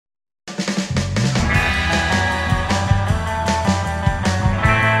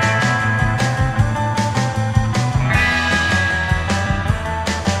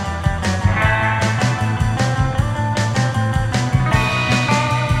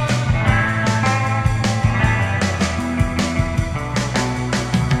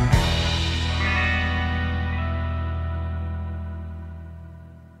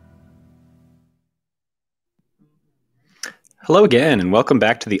Hello again, and welcome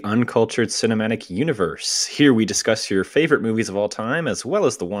back to the Uncultured Cinematic Universe. Here we discuss your favorite movies of all time, as well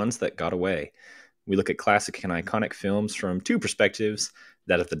as the ones that got away. We look at classic and iconic films from two perspectives,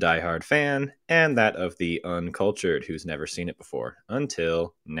 that of the diehard fan, and that of the uncultured who's never seen it before,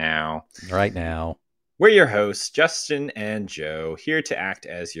 until now. Right now. We're your hosts, Justin and Joe, here to act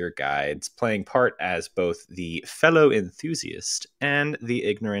as your guides, playing part as both the fellow enthusiast and the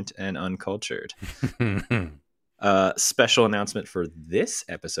ignorant and uncultured. Special announcement for this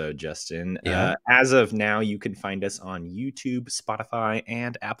episode, Justin. Yeah. As of now, you can find us on YouTube, Spotify,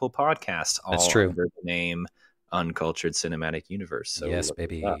 and Apple Podcasts, all That's true. under the name Uncultured Cinematic Universe. So yes, look it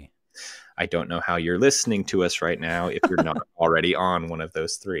baby. up. I don't know how you're listening to us right now if you're not already on one of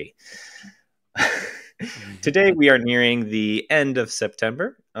those three. Today we are nearing the end of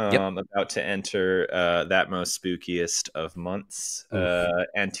September, about to enter that most spookiest of months.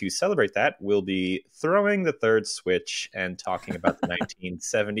 And to celebrate that, we'll be throwing the third switch and talking about the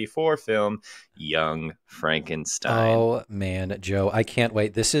 1974 film Young Frankenstein. Oh man, Joe, I can't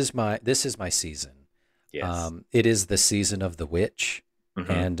wait. This is my season. Yes. It is the season of the witch,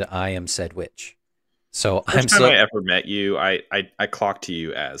 and I am said witch. So First time I ever met you, I clocked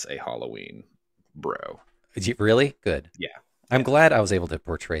you as a Halloween bro. Really? Good. Yeah. I'm glad I was able to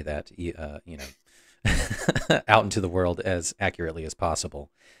portray that, out into the world as accurately as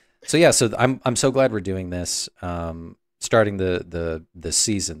possible. So yeah, so I'm so glad we're doing this, starting the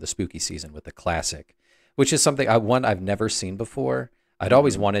season, the spooky season with the classic, which is something I've never seen before. I'd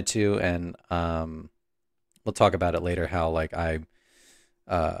always wanted to, and we'll talk about it later. How like I,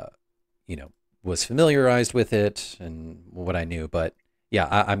 was familiarized with it and what I knew, but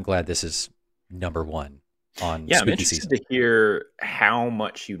yeah, I'm glad this is number one on I'm spooky interested season. to hear how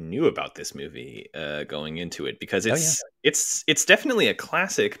much you knew about this movie going into it, because it's definitely a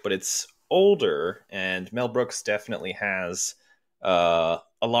classic, but it's older, and Mel Brooks definitely has a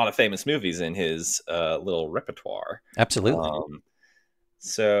lot of famous movies in his little repertoire. Absolutely.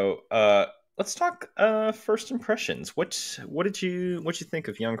 So let's talk first impressions. What did you think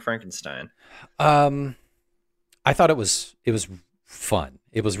of Young Frankenstein? I thought it was fun.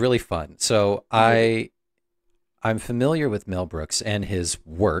 It was really fun. So I'm familiar with Mel Brooks and his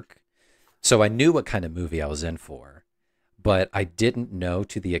work, so I knew what kind of movie I was in for, but I didn't know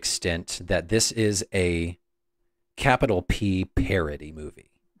to the extent that this is a capital P parody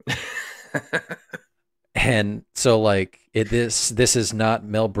movie. And so like this is not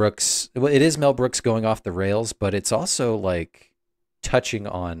Mel Brooks. Well, it is Mel Brooks going off the rails, but it's also like touching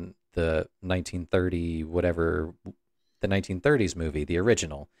on the 1930s movie, the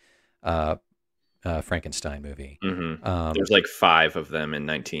original Frankenstein movie. There's like 5 of them in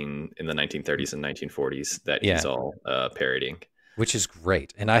the 1930s and 1940s that he's all parodying, which is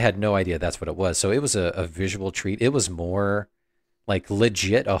great. And I had no idea that's what it was. So it was a visual treat. It was more like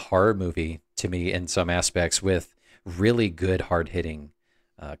legit a horror movie to me in some aspects, with really good hard hitting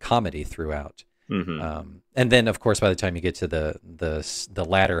comedy throughout. And then of course by the time you get to the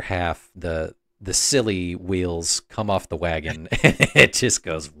latter half, the silly wheels come off the wagon. It just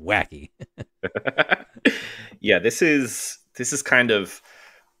goes wacky. Yeah, this is kind of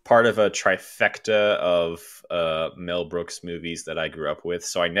part of a trifecta of Mel Brooks movies that I grew up with.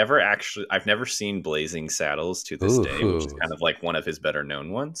 So I've never seen Blazing Saddles to this day, which is kind of like one of his better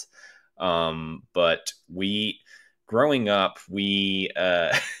known ones. But growing up, we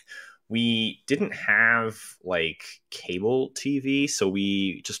didn't have like cable TV, so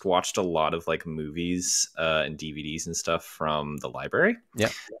we just watched a lot of like movies and DVDs and stuff from the library. Yeah.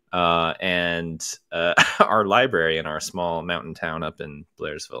 And our library in our small mountain town up in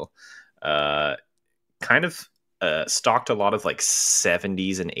Blairsville kind of stocked a lot I like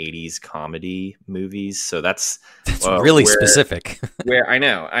 70s and 80s comedy movies. So that's really specific. Where I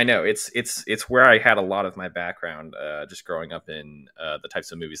know it's where I had a lot of my background just growing up in the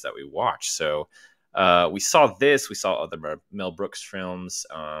types of movies that we watch. So we saw other Mel Brooks films.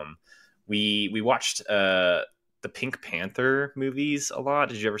 We watched the Pink Panther movies a lot.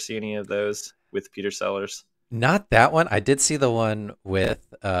 Did you ever see any of those with Peter Sellers? Not that one. I did see the one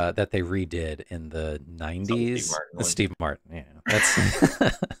with that they redid in the 90s. The Steve Martin. Yeah. That's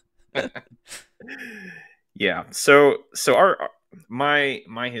yeah. So my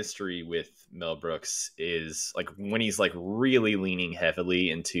history with Mel Brooks is like when he's like really leaning heavily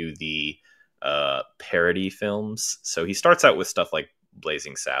into the parody films. So he starts out with stuff like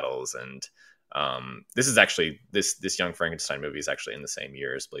Blazing Saddles, and this is actually this Young Frankenstein movie is actually in the same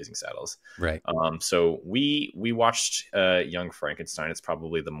year as Blazing Saddles. right. So we watched Young Frankenstein. It's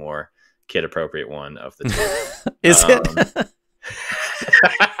probably the more kid appropriate one of the two. Is it?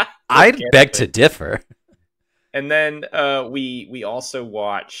 I'd beg to differ. And then we also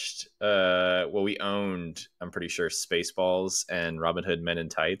watched we owned, I'm pretty sure, Spaceballs and Robin Hood Men in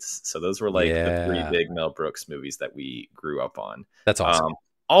Tights. So those were like the three Yeah, big Mel Brooks movies that we grew up on. that's awesome.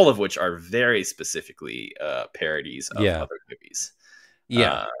 All of which are very specifically parodies of Yeah, other movies.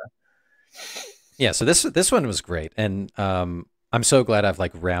 yeah, Uh, yeah. So this one was great, and I'm so glad I've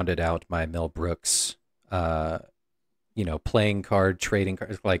like rounded out my Mel Brooks, playing card, trading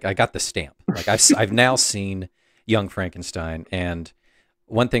cards. Like I got the stamp. Like I've now seen Young Frankenstein, and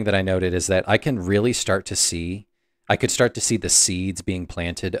one thing that I noted is that I can really start to see, I could start to see the seeds being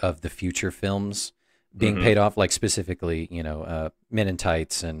planted of the future films being mhm. paid off, like specifically, Men in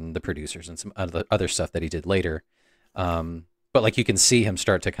Tights and the producers and some other stuff that he did later. But like you can see him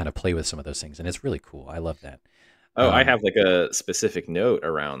start to kind of play with some of those things, and it's really cool. I love that. Oh, I have like a specific note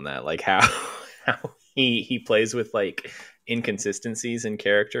around that, like how how he plays with like inconsistencies in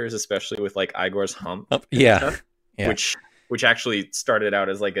characters, especially with like Igor's hump and Yeah, stuff, yeah. which actually started out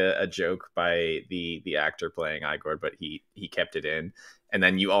as like a joke by the actor playing Igor, but he kept it in. And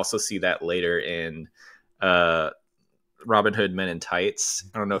then you also see that later in uh, Robin Hood Men in Tights.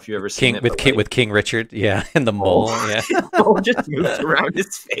 I don't know if you've ever seen it, but With King Richard, yeah, and the oh, mole, yeah. Mole just moves around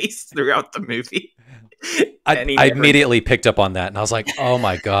his face throughout the movie. I And he I never immediately picked up on that, and I was like, "Oh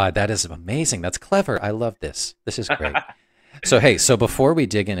my god, that is amazing! That's clever. I love this. This is great." So hey, so before we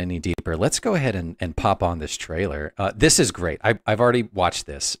dig in any deeper, let's go ahead and pop on this trailer. This is great. I've already watched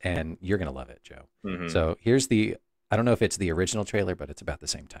this, and you're gonna love it, Joe. Mhm. So here's the. I don't know if it's the original trailer, but it's about the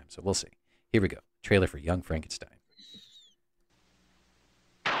same time. So we'll see. Here we go. Trailer for Young Frankenstein.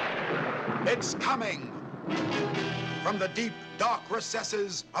 It's coming from the deep, dark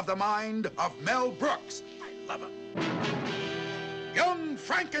recesses of the mind of Mel Brooks. I love him. Young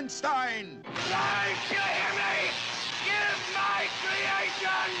Frankenstein. Life, you hear me? Give my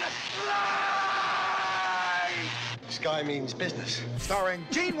creation life! Sky means business. Starring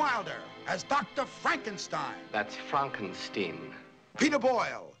Gene Wilder as Dr. Frankenstein. That's Frankenstein. Peter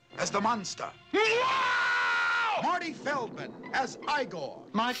Boyle as the monster. Marty Feldman as Igor.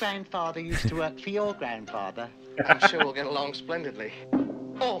 My grandfather used to work for your grandfather. I'm sure we'll get along splendidly.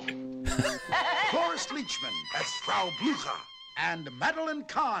 Oh, Cloris Leachman as Frau Blucher. And Madeline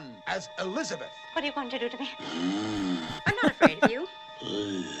Kahn as Elizabeth. What are you going to do to me? I'm not afraid of you.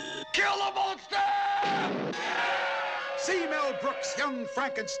 Kill the monster! See Mel Brooks' Young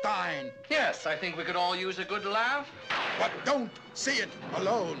Frankenstein. yes, I think we could all use a good laugh. But don't see it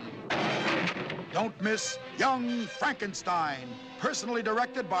alone. Don't miss Young Frankenstein, personally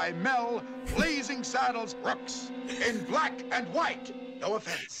directed by Mel Blazing Saddles Brooks, in black and white. No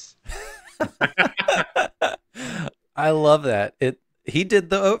offense. I love that. He did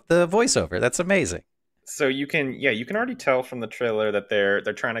the voiceover. That's amazing. So you can already tell from the trailer that they're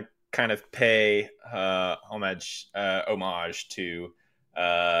trying to kind of pay homage to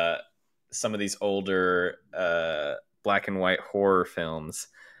some of these older black and white horror films,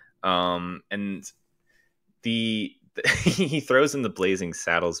 and he throws in the Blazing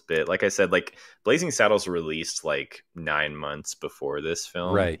Saddles bit. Like I said, like Blazing Saddles released like 9 months before this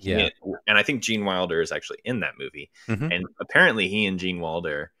film, Right, yeah. and I think Gene Wilder is actually in that movie, Mhm. and apparently he and Gene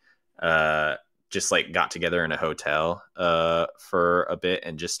Wilder just like got together in a hotel for a bit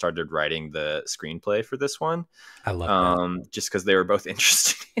and just started writing the screenplay for this one. I love Just because they were both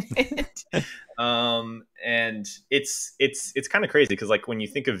interested in it. And it's kind of crazy because like when you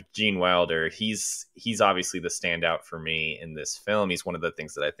think of Gene Wilder, he's obviously the standout for me in this film. He's one of the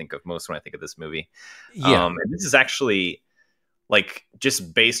things that I think of most when I think of this movie. that. Yeah. And this is actually like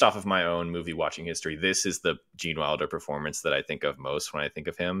just based off of my own movie watching history. This is the Gene Wilder performance that I think of most when I think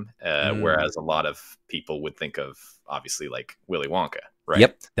of him. Whereas a lot of people would think of obviously like Willy Wonka, right?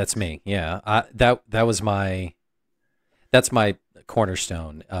 Yep, that's me. Yeah, that's my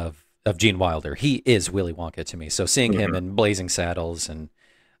cornerstone of Gene Wilder. He is Willy Wonka to me. So seeing him in Blazing Saddles and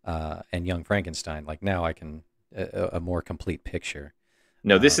Young Frankenstein, like now I can a more complete picture.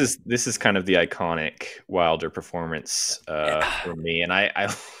 No, this is kind of the iconic Wilder performance for me, and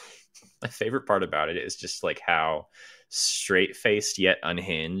I my favorite part about it is just like how straight faced yet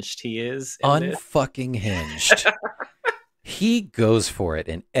unhinged he is. Unfucking hinged. He goes for it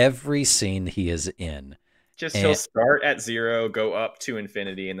in every scene he is in. Just he'll start at 0, go up to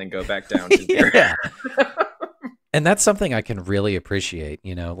infinity, and then go back down to 0. Yeah. And that's something I can really appreciate.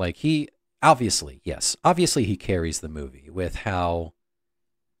 Like he obviously he carries the movie with how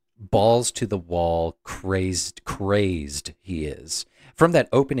balls to the wall, crazed he is. From that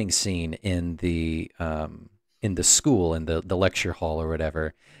opening scene in the school, in the lecture hall or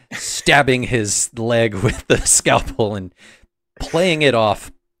whatever, stabbing his leg with the scalpel and playing it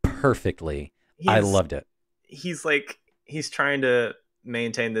off perfectly. I loved it. he's trying to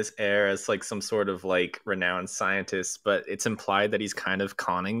maintain this air as like some sort of like renowned scientist, but it's implied that he's kind of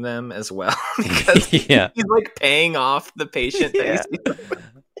conning them as well because he's like paying off the patient. Yeah.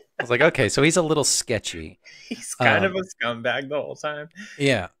 I was like, okay, so he's a little sketchy. He's kind of a scumbag the whole time.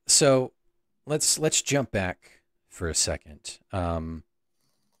 Yeah. So let's jump back for a second. I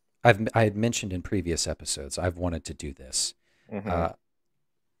had mentioned in previous episodes I've wanted to do this.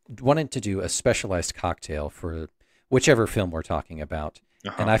 Wanted to do a specialized cocktail for whichever film we're talking about,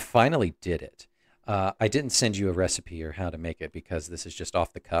 and I finally did it. I didn't send you a recipe or how to make it because this is just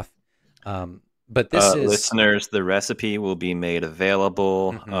off the cuff. But this is... Listeners, the recipe will be made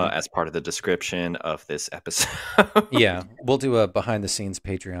available as part of the description of this episode. Yeah, we'll do a behind-the-scenes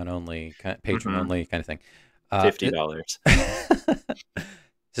Patreon only kind of thing. $50.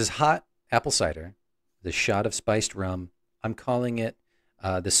 This is hot apple cider, the shot of spiced rum. I'm calling it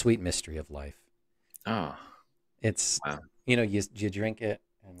the sweet mystery of life. Oh, it's you drink it.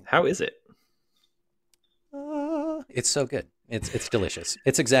 And, how is it? It's so good. It's delicious.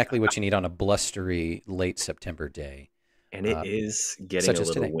 It's exactly what you need on a blustery late September day. And it is getting a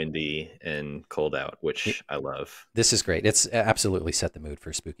little windy and cold out, which I love. This is great. It's absolutely set the mood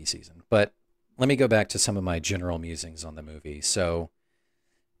for spooky season. But let me go back to some of my general musings on the movie. So,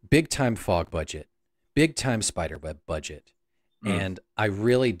 big time fog budget, big time spiderweb budget. And I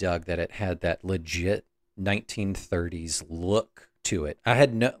really dug that it had that legit 1930s look to it. I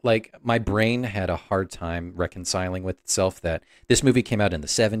had my brain had a hard time reconciling with itself that this movie came out in the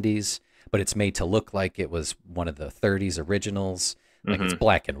 70s, but it's made to look like it was one of the 30s originals. Like it's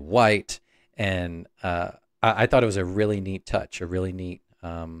black and white. And I thought it was a really neat touch, a really neat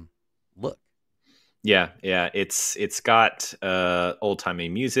look. Yeah. It's got old-timey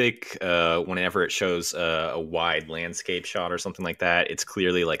music. Whenever it shows a wide landscape shot or something like that, it's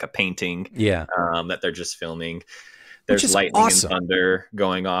clearly like a painting that they're just filming. There's lightning and thunder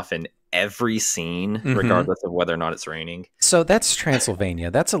going off in every scene, regardless of whether or not it's raining. So that's Transylvania.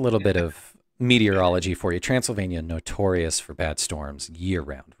 That's a little bit of meteorology for you. Transylvania, notorious for bad storms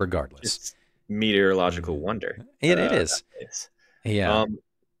year-round, regardless. It's meteorological wonder. It is. Yeah.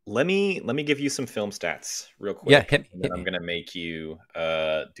 Let me give you some film stats real quick. Yeah, hit me. I'm gonna make you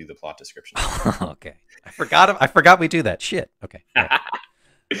do the plot description. Okay. I forgot we do that. Shit. Okay. Right.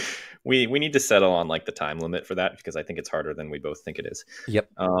 We need to settle on like the time limit for that because I think it's harder than we both think it is.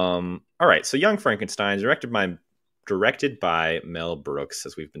 Yep. All right. So Young Frankenstein, directed by Mel Brooks,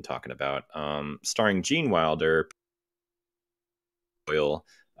 as we've been talking about, starring Gene Wilder,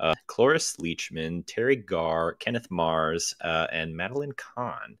 Cloris Leachman, Terry Garr, Kenneth Mars, and Madeline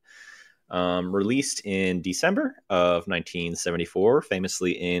Kahn. Released in December of 1974,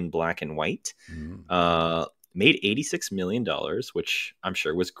 famously in black and white. Made $86 million, which I'm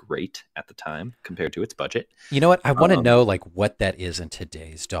sure was great at the time compared to its budget. You know what? I want to know like what that is in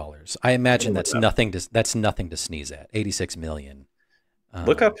today's dollars. I imagine that's nothing to sneeze at. 86 million.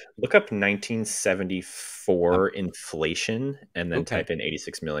 Look up 1974 inflation and then type in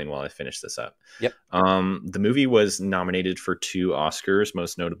 86 million while I finish this up. Yep. The movie was nominated for 2 Oscars,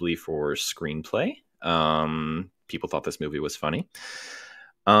 most notably for screenplay. People thought this movie was funny.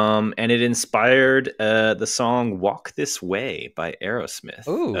 And it inspired the song Walk This Way by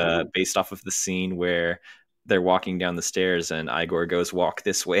Aerosmith, based off of the scene where they're walking down the stairs and Igor goes, "Walk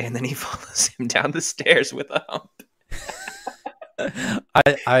this way," and then he follows him down the stairs with a hump.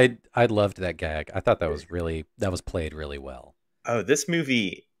 I loved that gag. I thought that was played really well. Oh, this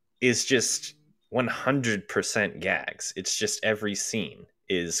movie is just 100% gags. It's just every scene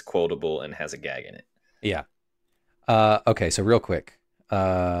is quotable and has a gag in it. Yeah. Okay, so real quick.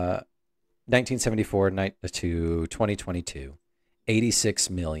 1974 to 2022, 86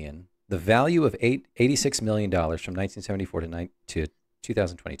 million. The value of $86 million from 1974 to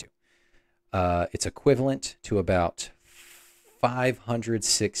 2022. It's equivalent to about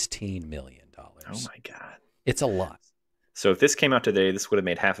 $516 million. Oh my God. It's a lot. So if this came out today, this would have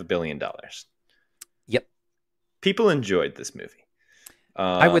made $500 million. Yep. People enjoyed this movie.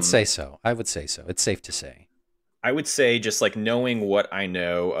 I would say so. It's safe to say. I would say, just like knowing what I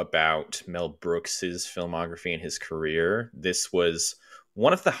know about Mel Brooks's filmography and his career, this was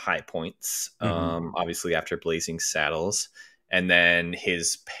one of the high points, obviously after Blazing Saddles. And then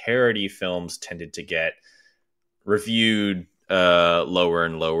his parody films tended to get reviewed lower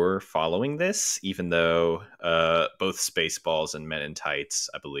and lower following this, even though both Spaceballs and Men in Tights,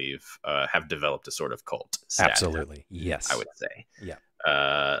 I believe, have developed a sort of cult status. Absolutely. Yes. I would say. Yeah.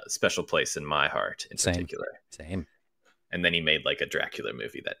 Special place in my heart in particular. Same. And then he made like a Dracula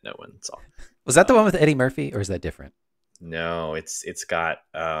movie that no one saw. Was that the one with Eddie Murphy, or is that different? No, it's got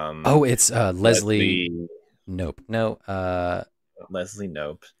it's Leslie Nope. No. Leslie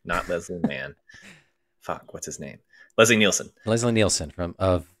Nope, not Leslie Mann. Fuck, what's his name? Leslie Nielsen Leslie Nielsen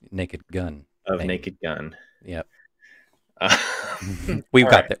of Naked Gun. of fame. Naked Gun. Yep. Uh, We all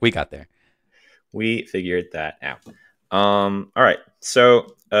got right. there. We got there. We figured that out. All right.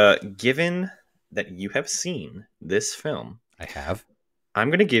 So, given that you have seen this film, I have. I'm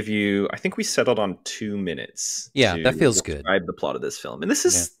going to give you. I think we settled on 2 minutes. Yeah, to that feels good. describe the plot of this film, and this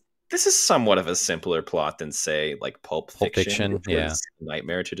is somewhat of a simpler plot than, say, like Pulp Fiction, which yeah. was a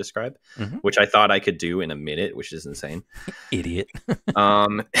nightmare to describe. Mhm. Which I thought I could do in a minute, which is insane. Idiot.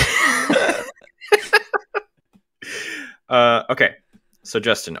 Okay. So,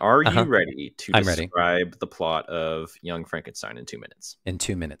 Justin, are you ready to I'm ready. describe the plot of Young Frankenstein in 2 minutes? In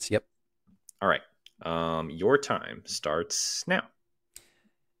 2 minutes. Yep. All right. Your time starts now.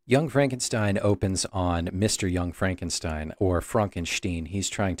 Young Frankenstein opens on Mr. Young Frankenstein, or Frankenstein. He's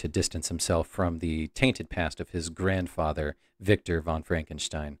trying to distance himself from the tainted past of his grandfather, Victor von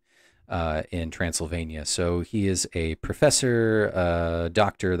Frankenstein, in Transylvania. So he is a professor,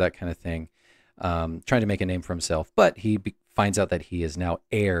 doctor, that kind of thing, trying to make a name for himself. But he finds out that he is now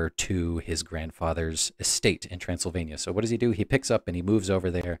heir to his grandfather's estate in Transylvania. So what does he do? He picks up and he moves over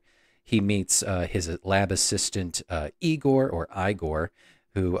there. He meets his lab assistant, Igor,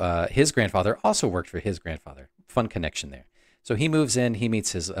 who his grandfather also worked for his grandfather. Fun connection there. So he moves in, he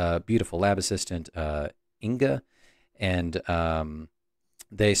meets his beautiful lab assistant, Inga, and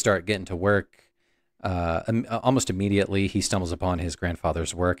they start getting to work. Almost immediately, he stumbles upon his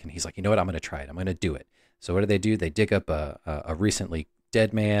grandfather's work, and he's like, you know what, I'm going to try it. I'm going to do it. So what do? They dig up a recently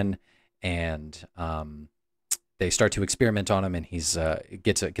dead man, and they start to experiment on him, and he's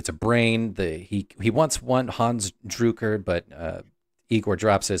gets a brain. He wants one, Hans Drucker, but Igor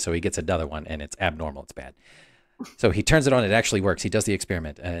drops it, so he gets another one, and it's abnormal. It's bad. So he turns it on. It actually works. He does the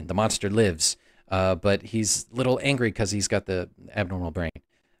experiment, and the monster lives. But he's a little angry because he's got the abnormal brain.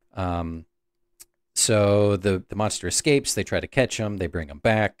 So the monster escapes. They try to catch him. They bring him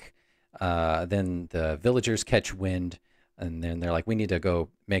back. Then the villagers catch wind, and then they're like, we need to go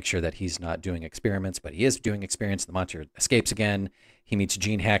make sure that he's not doing experiments. But he is doing experiments. The monster escapes again. He meets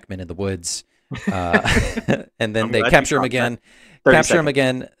Gene Hackman in the woods. And then they capture him again. Then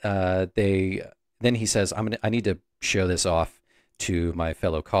he says, I need to show this off to my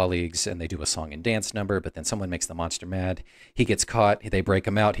fellow colleagues, and they do a song and dance number, but then someone makes the monster mad. He gets caught. They break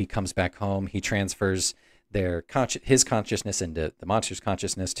him out. He comes back home. He transfers his consciousness into the monster's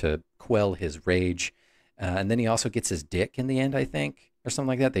consciousness to quell his rage. And then he also gets his dick in the end, I think, or something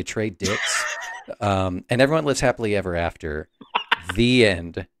like that. They trade dicks. And everyone lives happily ever after. The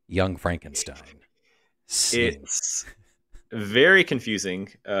end. Young Frankenstein. It's very confusing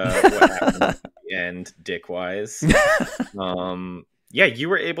what happened at the end, dick-wise. Yeah, you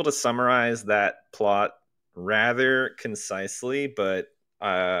were able to summarize that plot rather concisely, but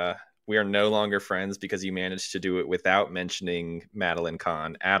we are no longer friends because you managed to do it without mentioning Madeline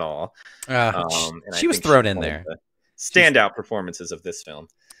Kahn at all. She was thrown in there. Standout performances of this film.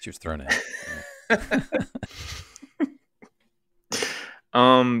 She was thrown in.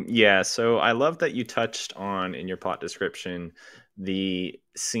 Yeah, so I love that you touched on in your plot description the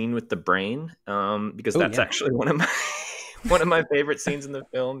scene with the brain, because that's actually one of my favorite scenes in the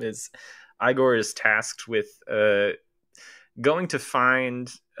film. Is Igor is tasked with going to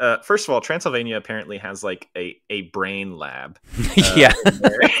find first of all, Transylvania apparently has like a brain lab in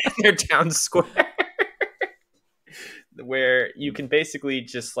their town square where you can basically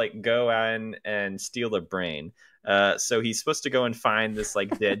just like go in and steal a brain. So he's supposed to go and find this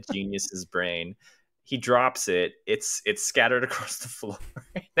like dead genius's brain. He drops it. It's scattered across the floor.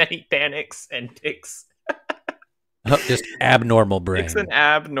 Then he panics and picks just abnormal brain. It's an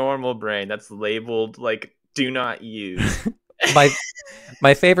abnormal brain that's labeled like "do not use."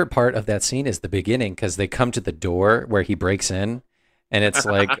 My favorite part of that scene is the beginning, because they come to the door where he breaks in, and it's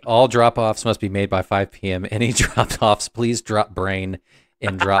like all drop-offs must be made by 5 p.m. Any drop-offs, please drop brain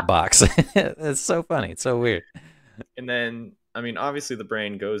in Dropbox. It's so funny. It's so weird. And then, I mean, obviously the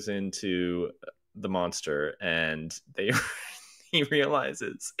brain goes into the monster, and he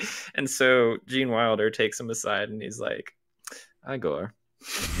realizes. And so Gene Wilder takes him aside, and he's like, Igor,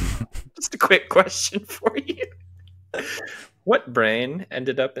 just a quick question for you. What brain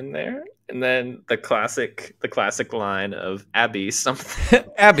ended up in there? And then the classic line of Abby something.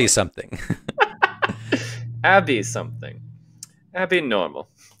 Abby something. Abby something. Abby normal.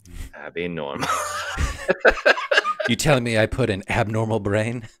 Abby normal. You telling me I put an abnormal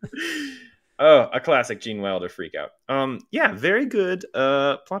brain? Oh, a classic Gene Wilder freak out. Yeah, very good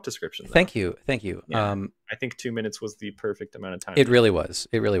plot description, though. Thank you. Yeah, I think 2 minutes was the perfect amount of time. It really was.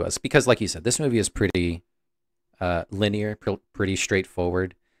 Because like you said, this movie is pretty linear, pretty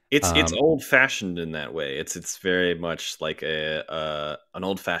straightforward. It's old fashioned in that way. It's very much like an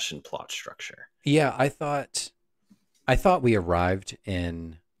old fashioned plot structure. Yeah, I thought we arrived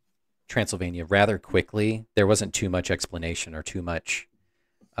in Transylvania rather quickly. There wasn't too much explanation or too much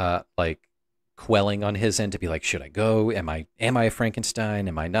like quelling on his end to be like, should I go? Am I a Frankenstein?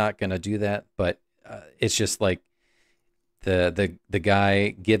 Am I not gonna do that? But it's just like the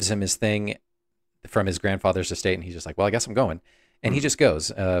guy gives him his thing from his grandfather's estate, and he's just like, well, I guess I'm going. And he just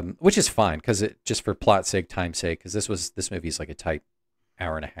goes, which is fine because it just for plot's sake, time's sake, because this movie's like a tight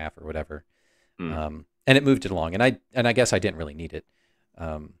hour and a half or whatever, and it moved it along. And I guess I didn't really need it,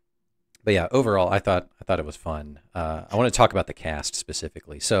 but yeah, overall, I thought it was fun. I want to talk about the cast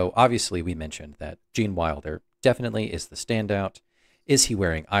specifically. So obviously, we mentioned that Gene Wilder definitely is the standout. Is he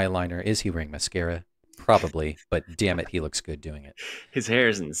wearing eyeliner? Is he wearing mascara? Probably, but damn it, he looks good doing it. His hair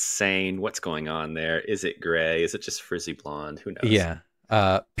is insane. What's going on there? Is it gray? Is it just frizzy blonde? Who knows? Yeah.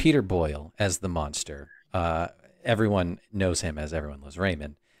 Peter Boyle as the monster. Everyone knows him as Everyone Loves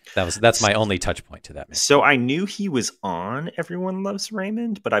Raymond. That's my only touch point to that man. So I knew he was on Everyone Loves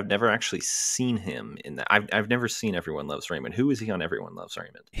Raymond, but I've never actually seen him in that. I've never seen Everyone Loves Raymond. Who is he on Everyone Loves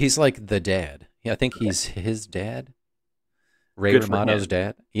Raymond? He's like the dad. Yeah, I think he's his dad. Ray Romano's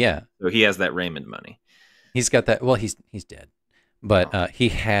dad. Yeah. So he has that Raymond money. He's got that. Well, he's dead, but he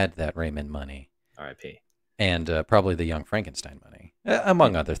had that Raymond money. R.I.P. And probably the Young Frankenstein money,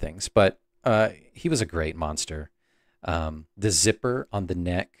 among other things. But he was a great monster. The zipper on the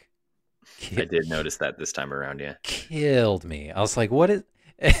neck. I did notice that this time around. Yeah, killed me. I was like, "What is?"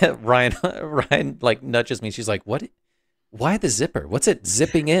 Ryan like nudges me. She's like, "What? Why the zipper? What's it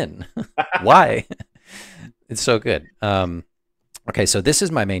zipping in? Why?" It's so good. Okay, so this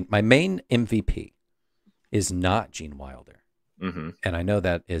is my main MVP. Is not Gene Wilder. And I know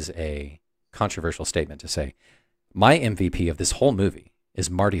that is a controversial statement to say. My MVP of this whole movie is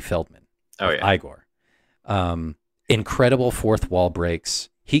Marty Feldman. Oh, yeah. Igor. Incredible fourth wall breaks.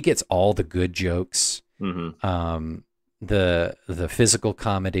 He gets all the good jokes. The physical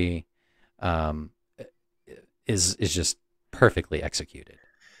comedy is just perfectly executed.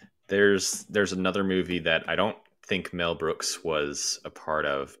 There's another movie that I don't think Mel Brooks was a part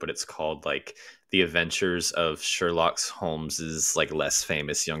of, but it's called like The Adventures of Sherlock Holmes's like less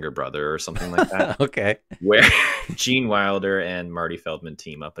famous younger brother or something like that. Okay. Where Gene Wilder and Marty Feldman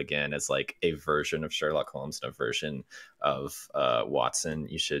team up again as like a version of Sherlock Holmes and a version of Watson.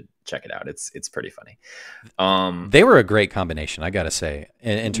 You should check it out. It's pretty funny. They were a great combination, I gotta say.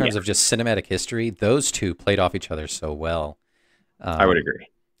 In terms of just cinematic history, those two played off each other so well. I would agree.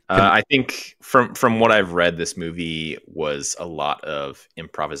 I think from what I've read, this movie was a lot of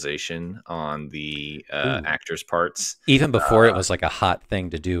improvisation on the actors' parts. Even before it was like a hot thing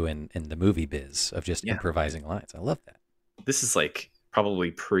to do in the movie biz of just improvising lines. I love that. This is like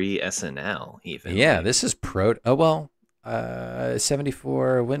probably pre-SNL even. Yeah, this is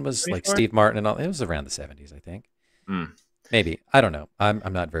 74. When was 74? Like Steve Martin and all? It was around the 70s, I think. Maybe. I don't know.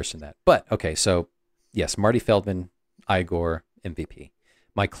 I'm not versed in that. But, okay, so, yes, Marty Feldman, Igor, MVP.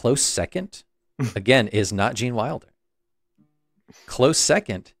 My close second, again, is not Gene Wilder. Close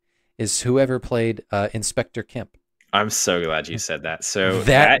second is whoever played Inspector Kemp. I'm so glad you said that. So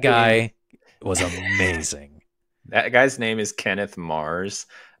that guy was amazing. That guy's name is Kenneth Mars.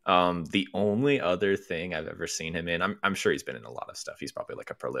 The only other thing I've ever seen him in, I'm sure he's been in a lot of stuff. He's probably like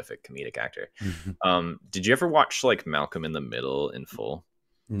a prolific comedic actor. Did you ever watch like Malcolm in the Middle in full?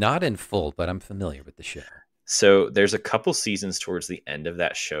 Not in full, but I'm familiar with the show. So there's a couple seasons towards the end of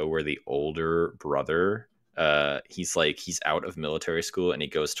that show where the older brother, he's out of military school and he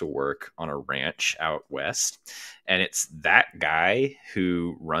goes to work on a ranch out west. And it's that guy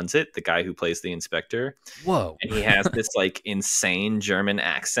who runs it, the guy who plays the inspector. Whoa. And he has this like insane German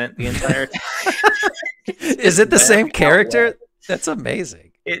accent the entire time. Is it the same character? That's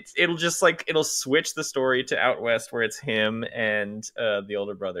amazing. It'll switch the story to out west where it's him and the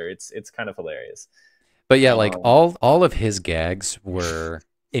older brother. It's kind of hilarious. But yeah, like all of his gags were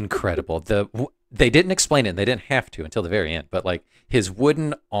incredible. They didn't explain it, and they didn't have to until the very end. But like his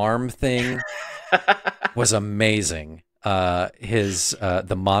wooden arm thing was amazing.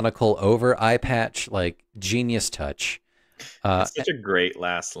 The monocle over eye patch, like genius touch. It's such a great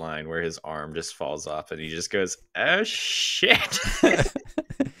last line where his arm just falls off and he just goes, "Oh shit!"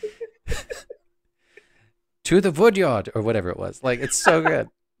 To the woodyard or whatever it was. Like it's so good.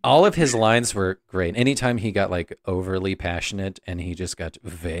 All of his lines were great. Anytime he got like overly passionate and he just got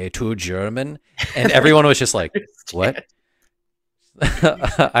way too German, and everyone was just like, "What?"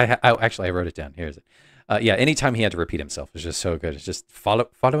 I wrote it down. Here's it. Yeah, anytime he had to repeat himself was just so good. It's just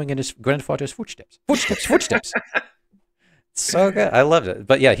following in his grandfather's footsteps. Footsteps. So good. I loved it.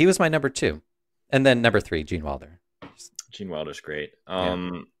 But yeah, he was my number 2. And then number 3, Gene Wilder. Gene Wilder's great. Yeah.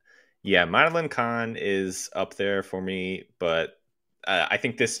 Yeah, Madeline Kahn is up there for me, but I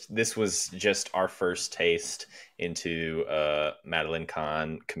think this was just our first taste into Madeline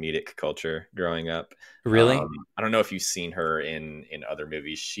Kahn comedic culture growing up. Really? I don't know if you've seen her in other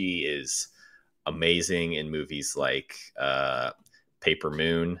movies. She is amazing in movies like Paper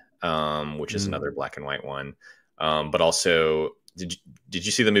Moon, which is another black and white one. But also, did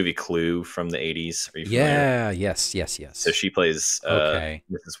you see the movie Clue from the 80s? Are you familiar? Yeah, yes. So she plays Okay.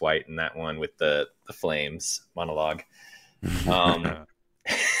 Mrs. White in that one with the flames monologue.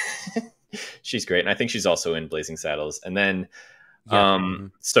 She's great, and I think she's also in Blazing Saddles. And then,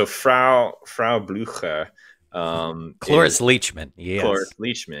 so Frau Blücher, Cloris Leachman, yes. Cloris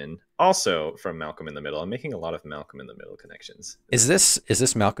Leachman, also from Malcolm in the Middle. I'm making a lot of Malcolm in the Middle connections. Is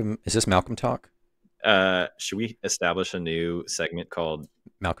this Malcolm talk? Should we establish a new segment called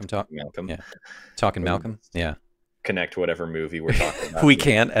Malcolm talk? Malcolm. Yeah. Talking Malcolm. Yeah. Connect whatever movie we're talking about. We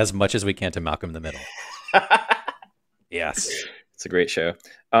can as much as we can to Malcolm in the Middle. Yes. It's a great show.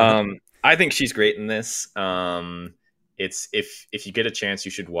 I think she's great in this. It's if you get a chance,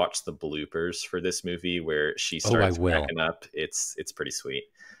 you should watch the bloopers for this movie where she starts cracking up. It's pretty sweet.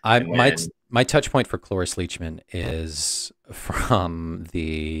 My touch point for Cloris Leachman is from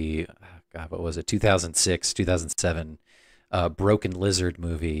the what was it, 2006, 2007 Broken Lizard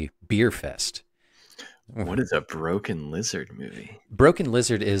movie Beer Fest. What is a Broken Lizard movie? Broken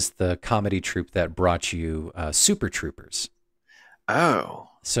Lizard is the comedy troupe that brought you Super Troopers. Oh.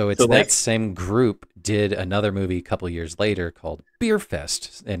 So it's that same group did another movie a couple years later called Beer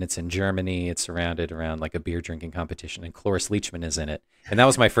Fest, and it's in Germany. It's surrounded around like a beer drinking competition, and Cloris Leachman is in it. And that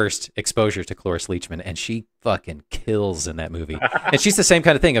was my first exposure to Cloris Leachman, and she fucking kills in that movie. And she's the same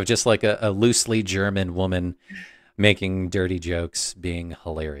kind of thing of just like a loosely German woman making dirty jokes, being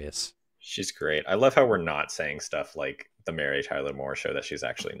hilarious. She's great. I love how we're not saying stuff like the Mary Tyler Moore Show that she's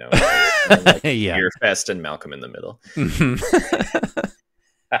actually known for. Like Yeah. Beer Fest and Malcolm in the Middle.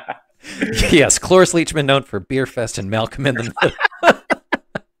 Yes, Cloris Leachman known for Beer Fest and Malcolm in the Middle.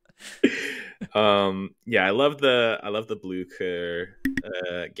 Yeah, I love the Blücher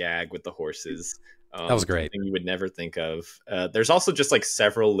gag with the horses. That was great. Something you would never think of. There's also just like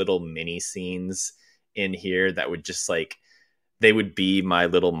several little mini scenes in here that would just like, they would be my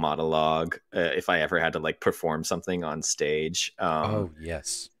little monologue if I ever had to like perform something on stage. Oh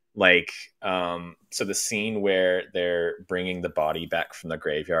yes. Like, so the scene where they're bringing the body back from the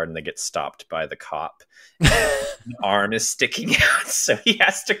graveyard and they get stopped by the cop, the arm is sticking out, so he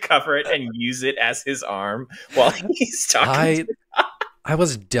has to cover it and use it as his arm while he's talking. I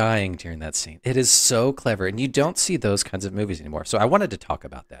was dying during that scene. It is so clever, and you don't see those kinds of movies anymore. So I wanted to talk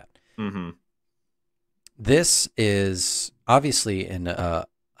about that. Mm-hmm. This is obviously in a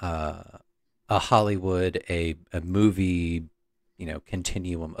Hollywood, a movie,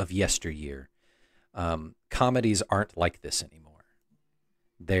 continuum of yesteryear. Comedies aren't like this anymore.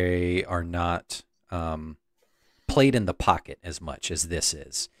 They are not played in the pocket as much as this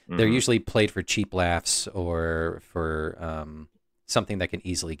is. Mm-hmm. They're usually played for cheap laughs or for something that can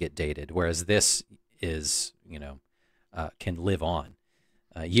easily get dated, whereas this is, can live on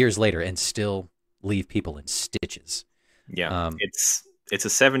years later and still leave people in stitches. Yeah, it's a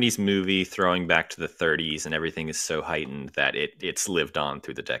 70s movie throwing back to the 30s, and everything is so heightened that it's lived on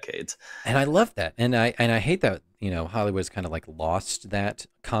through the decades. And I love that. And I hate that, Hollywood's kind of like lost that.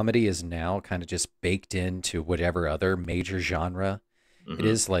 Comedy is now kind of just baked into whatever other major genre. Mm-hmm. It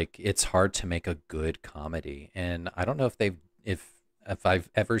is like, it's hard to make a good comedy. And I don't know if I've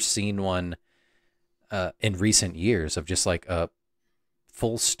ever seen one in recent years of just like a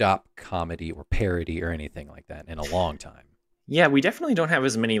full stop comedy or parody or anything like that in a long time. Yeah, we definitely don't have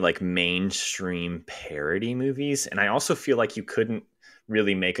as many like mainstream parody movies. And I also feel like you couldn't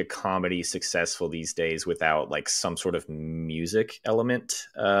really make a comedy successful these days without like some sort of music element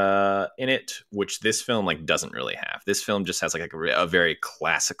in it, which this film like doesn't really have. This film just has like a very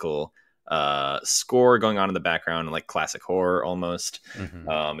classical score going on in the background, and like classic horror almost.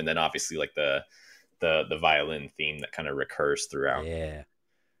 Mm-hmm. And then obviously like the violin theme that kind of recurs throughout. Yeah.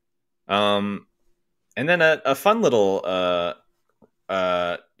 And then a fun little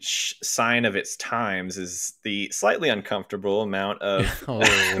sign of its times is the slightly uncomfortable amount of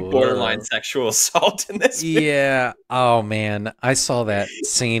borderline sexual assault in this movie. Yeah. Oh man, I saw that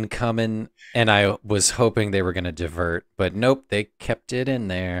scene coming, and I was hoping they were going to divert, but nope, they kept it in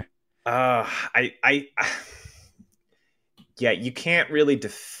there. Yeah, yeah, you can't really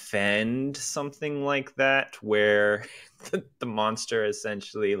defend something like that where the monster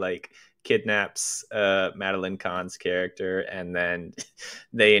essentially like kidnaps Madeline Kahn's character, and then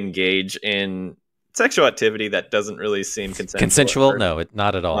they engage in sexual activity that doesn't really seem Consensual? No,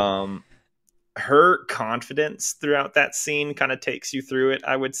 not at all. Her confidence throughout that scene kind of takes you through it.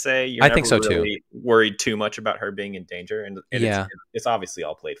 I would say you're I never think so really too. worried too much about her being in danger, and Yeah. it's obviously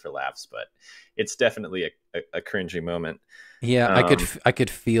all played for laughs, but it's definitely a cringy moment. Yeah, I could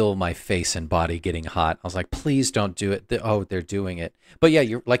feel my face and body getting hot. I was like, please don't do it. Oh, they're doing it. But yeah,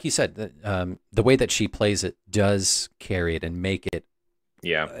 you're like you said, the way that she plays it does carry it and make it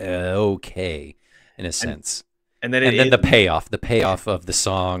Yeah, okay in a sense. and then the payoff of the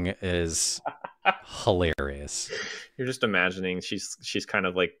song is hilarious. You're just imagining she's kind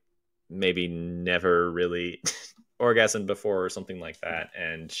of like maybe never really orgasmed before or something like that,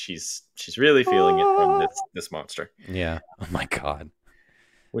 and she's really feeling it from this monster. Yeah. Oh my god.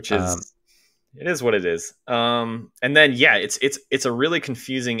 Which is it is what it is. And then yeah, it's a really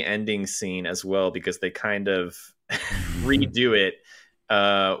confusing ending scene as well, because they kind of redo it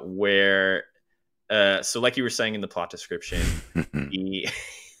where so like you were saying in the plot description,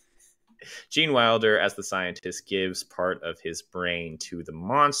 Gene Wilder, as the scientist, gives part of his brain to the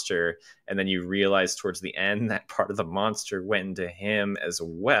monster, and then you realize towards the end that part of the monster went into him as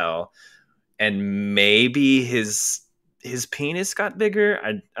well, and maybe his penis got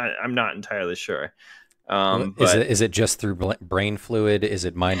bigger. I'm not entirely sure. But Is it just through brain fluid? Is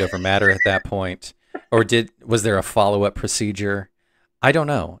it mind over matter at that point, or was there a follow-up procedure? I don't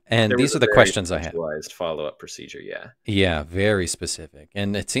know. And these are the questions I have. Follow-up procedure, yeah. Yeah, very specific.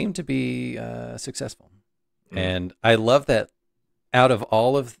 And it seemed to be successful. And I love that out of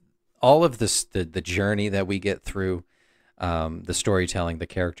all of this, the journey that we get through, the storytelling, the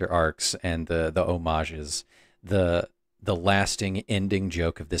character arcs, and the homages, the lasting ending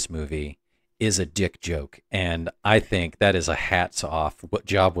joke of this movie is a dick joke. And I think that is a hats off.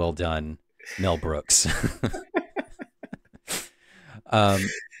 Job well done, Mel Brooks.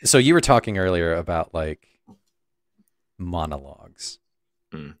 So you were talking earlier about like monologues,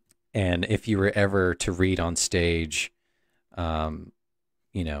 and if you were ever to read on stage, for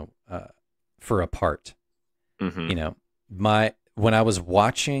a part, when I was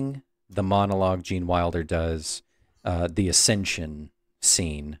watching the monologue Gene Wilder does, the ascension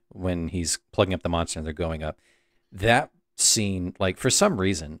scene when he's plugging up the monster and they're going up, that scene, like for some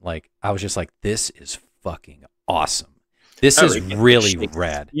reason, like I was just like, this is fucking awesome. This is really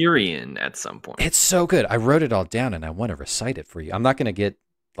rad. Shakespearean at some point. It's so good. I wrote it all down and I want to recite it for you. I'm not going to get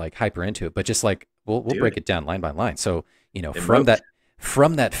like hyper into it, but just like we'll break it down line by line. So, from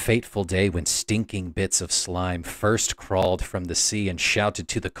that fateful day when stinking bits of slime first crawled from the sea and shouted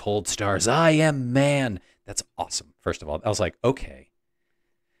to the cold stars, "I am man." That's awesome. First of all, I was like, okay.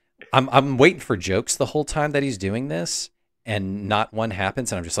 I'm waiting for jokes the whole time that he's doing this, and not one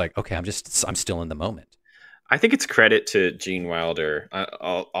happens, and I'm just like, okay, I'm still in the moment. I think it's credit to Gene Wilder.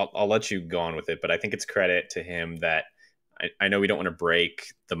 I'll let you go on with it, but I think it's credit to him that I know we don't want to break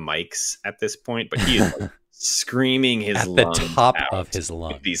the mics at this point, but he is like screaming his lungs at the top out of his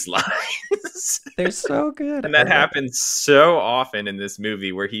lungs. These lines. They're so good. And that happens so often in this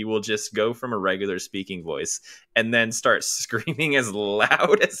movie, where he will just go from a regular speaking voice and then start screaming as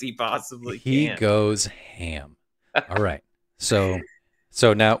loud as he possibly can. He goes ham. All right.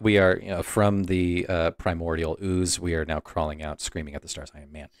 So now we are, from the primordial ooze, we are now crawling out, screaming at the stars, "I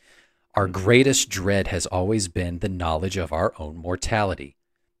am man." Our greatest dread has always been the knowledge of our own mortality.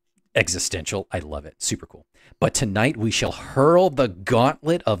 Existential. I love it. Super cool. But tonight we shall hurl the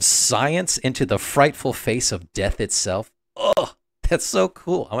gauntlet of science into the frightful face of death itself. Oh, that's so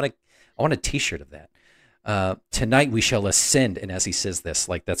cool. I want a t-shirt of that. Tonight we shall ascend, and as he says this,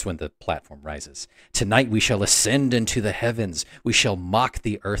 like that's when the platform rises. Tonight we shall ascend into the heavens. We shall mock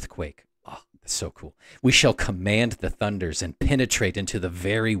the earthquake. Oh, that's so cool. We shall command the thunders and penetrate into the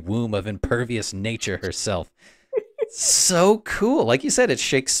very womb of impervious nature herself. So cool. Like you said, it's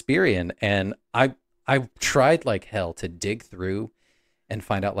Shakespearean, and I tried like hell to dig through and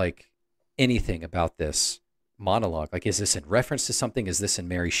find out like anything about this monologue. Like, is this in reference to something? Is this in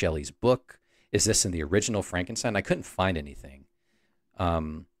Mary Shelley's book? Is this in the original Frankenstein? I couldn't find anything.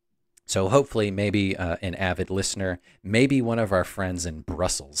 So hopefully maybe an avid listener, maybe one of our friends in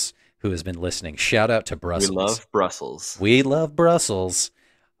Brussels who has been listening. Shout out to Brussels. We love Brussels. We love Brussels.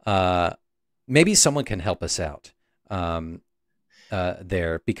 Maybe someone can help us out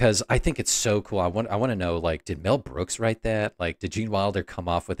there, because I think it's so cool. I want to know, like, did Mel Brooks write that? Like, did Gene Wilder come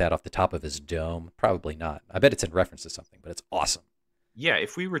off with that off the top of his dome? Probably not. I bet it's in reference to something, but it's awesome. Yeah,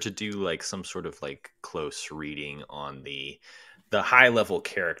 if we were to do like some sort of like close reading on the high level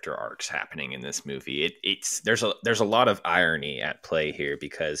character arcs happening in this movie, it's there's a lot of irony at play here,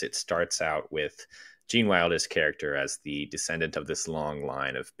 because it starts out with Gene Wilder's character as the descendant of this long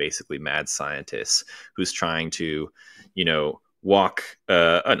line of basically mad scientists who's trying to, walk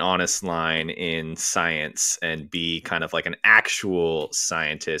an honest line in science and be kind of like an actual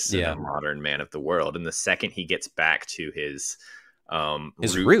scientist and Yeah. a modern man of the world. And the second he gets back to his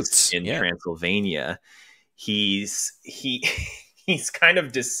roots in yeah. Transylvania, he he's kind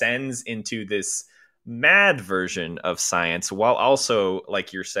of descends into this mad version of science, while also,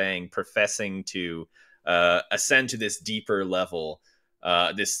 like you're saying, professing to ascend to this deeper level,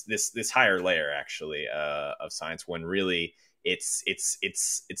 this higher layer, actually, of science, when really it's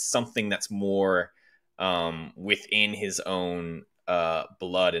something that's more within his own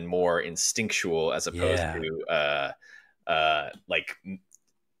blood and more instinctual, as opposed Yeah. to like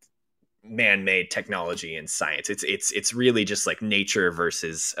man-made technology and science. It's really just like nature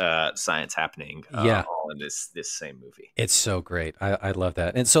versus science happening, Yeah. all in this same movie. It's so great. I love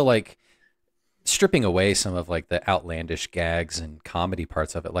that. And so, like, stripping away some of like the outlandish gags and comedy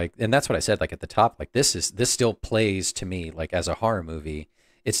parts of it, like, and that's what I said, like at the top, like this still plays to me like as a horror movie.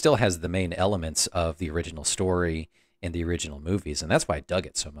 It still has the main elements of the original story and the original movies, and that's why I dug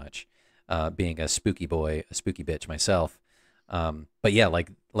it so much. Being a spooky boy, a spooky bitch myself. But yeah,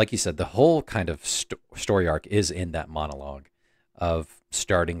 like you said, the whole kind of story arc is in that monologue of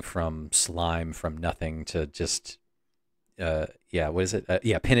starting from slime, from nothing, to just what is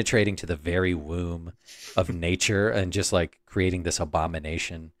it? Penetrating to the very womb of nature and just like creating this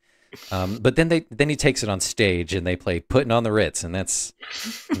abomination. But then he takes it on stage and they play "Puttin' on the Ritz," and that's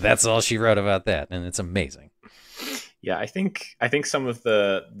all she wrote about that, and it's amazing. Yeah, I think some of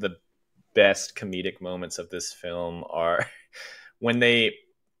the best comedic moments of this film are when they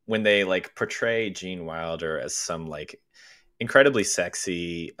like portray Gene Wilder as some like incredibly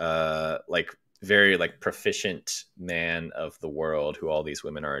sexy, like very like proficient man of the world who all these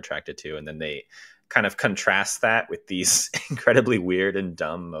women are attracted to, and then they kind of contrast that with these incredibly weird and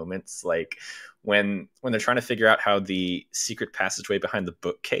dumb moments, like when they're trying to figure out how the secret passageway behind the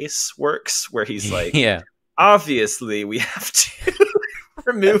bookcase works, where he's like, yeah, obviously we have to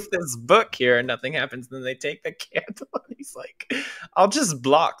remove this book here and nothing happens. And then they take the candle and he's like, I'll just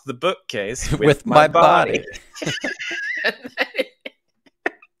block the bookcase with my body.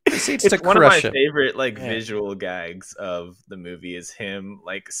 It's one of my favorite visual gags of the movie is him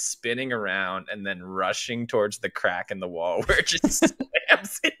like spinning around and then rushing towards the crack in the wall where it just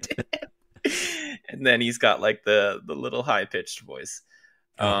slams into him. And then he's got like the little high-pitched voice.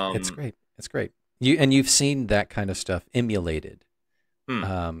 It's great. It's great. You've seen that kind of stuff emulated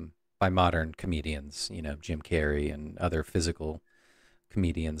by modern comedians, Jim Carrey and other physical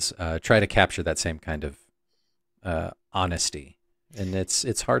comedians try to capture that same kind of honesty. And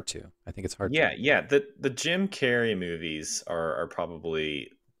it's hard to. I think it's hard to. Yeah. The Jim Carrey movies are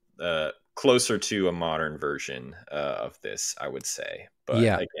probably closer to a modern version of this, I would say. But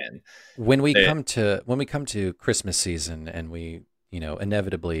again, when we come to Christmas season and we,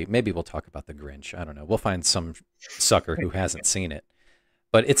 inevitably, maybe we'll talk about The Grinch. I don't know. We'll find some sucker who hasn't seen it.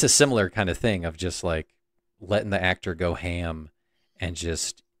 But it's a similar kind of thing of just like letting the actor go ham and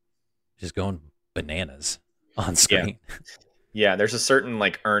just going bananas on screen. Yeah, there's a certain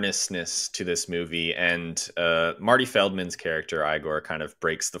like earnestness to this movie, and Marty Feldman's character Igor kind of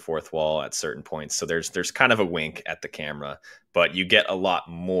breaks the fourth wall at certain points. So there's kind of a wink at the camera, but you get a lot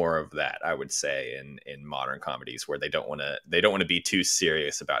more of that, I would say, in modern comedies where they don't want to be too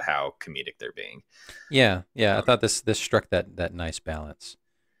serious about how comedic they're being. Yeah, I thought this struck that nice balance.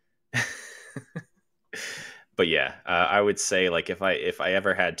 But yeah, I would say like if I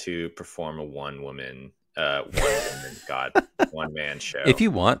ever had to perform a one woman one man show, if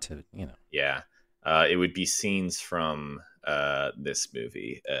you want to, yeah, it would be scenes from this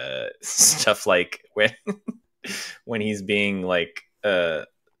movie, stuff like when he's being like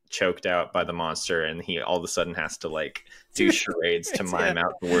choked out by the monster and he all of a sudden has to like do charades to mime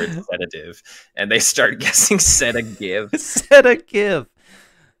out the word sedative, and they start guessing sedative.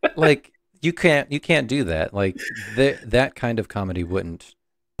 Like you can't do that. Like that kind of comedy wouldn't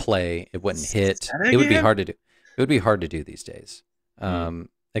play. It wouldn't hit. It would be hard to do. It would be hard to do these days.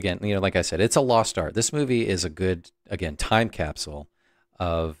 Again, like I said, it's a lost art. This movie is a good, again, time capsule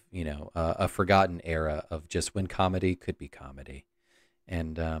of a forgotten era of just when comedy could be comedy,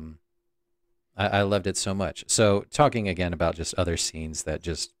 and I loved it so much. So talking again about just other scenes that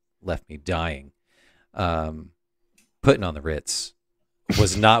just left me dying. Puttin' on the Ritz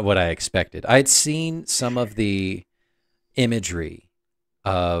was not what I expected. I'd seen some of the imagery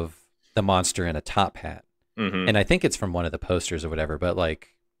of the monster in a top hat. Mm-hmm. And I think it's from one of the posters or whatever, but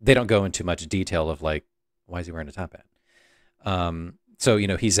like they don't go into much detail of like, why is he wearing a top hat? So, you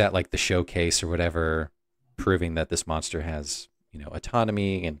know, he's at like the showcase or whatever, proving that this monster has, you know,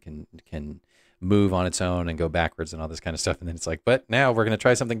 autonomy and can move on its own and go backwards and all this kind of stuff. And then it's like, but now we're going to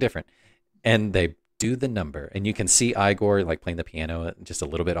try something different. And they do the number, and you can see Igor like playing the piano just a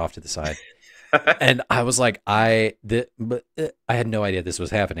little bit off to the side. And I was like, I had no idea this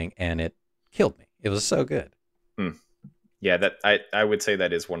was happening, and it killed me. It was so good. Yeah, that I would say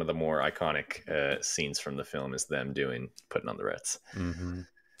that is one of the more iconic scenes from the film, is them putting on the Ritz. Mm-hmm.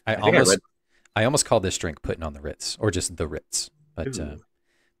 I almost called this drink "Putting on the Ritz" or just the Ritz, but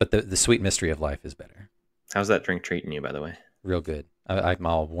the sweet mystery of life is better. How's that drink treating you, by the way? Real good. I'm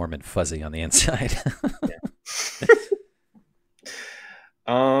all warm and fuzzy on the inside.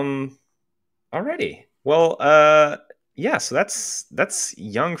 Alrighty. Well, yeah. So that's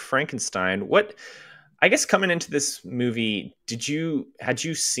Young Frankenstein. What? I guess coming into this movie, had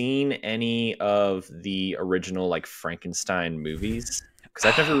you seen any of the original like Frankenstein movies? Because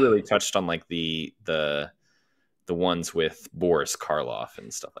I've never really touched on like the ones with Boris Karloff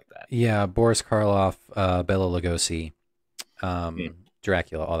and stuff like that. Yeah, Boris Karloff, Bela Lugosi,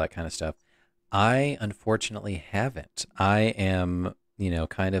 Dracula, all that kind of stuff. I unfortunately haven't. I am, you know,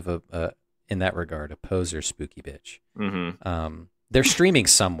 kind of a in that regard, a poser spooky bitch. Mm-hmm. They're streaming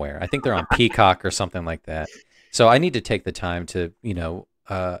somewhere. I think they're on Peacock or something like that. So I need to take the time to, you know,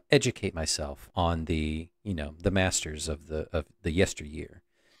 educate myself on the, you know, the masters of the yesteryear.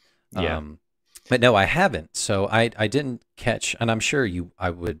 Yeah. But no, I haven't. So I didn't catch, and I'm sure I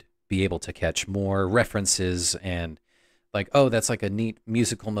would be able to catch more references and like, oh, that's like a neat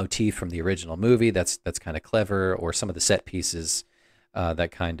musical motif from the original movie. That's kind of clever, or some of the set pieces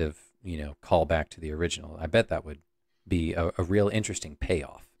that kind of, you know, call back to the original. I bet that would be a real interesting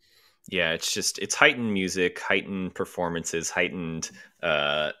payoff. Yeah, it's heightened music, heightened performances, heightened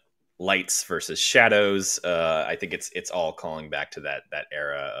lights versus shadows. I think it's all calling back to that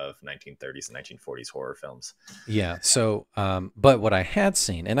era of 1930s and 1940s horror films. Yeah. So, but what I had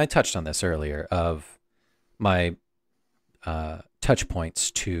seen, and I touched on this earlier, of my touch points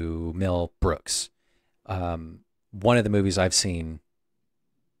to Mel Brooks. One of the movies I've seen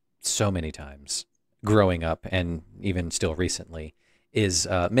so many times growing up, and even still recently, is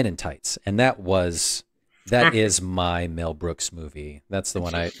Men in Tights, and that is my Mel Brooks movie. That's the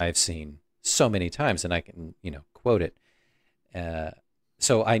one I've seen so many times, and I can, you know, quote it.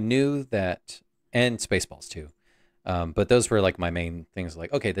 So I knew that, and Spaceballs too. But those were like my main things.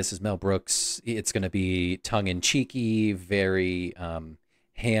 Like, okay, this is Mel Brooks. It's going to be tongue in cheeky, very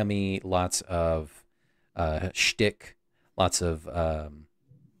hammy, lots of shtick, lots of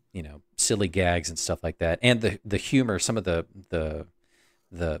you know, silly gags and stuff like that, and the humor, some of the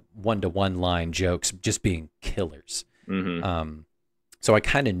one-to-one line jokes just being killers. Mm-hmm. So I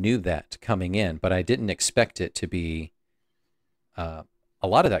kind of knew that coming in, but I didn't expect it to be a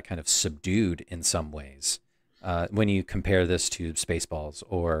lot of that kind of subdued in some ways. When you compare this to Spaceballs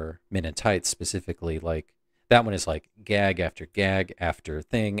or Men in Tights specifically, like that one is like gag after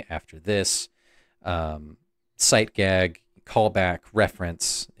thing after this, sight gag, callback,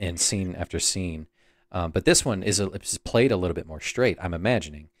 reference, and scene after scene. But this one is played a little bit more straight, I'm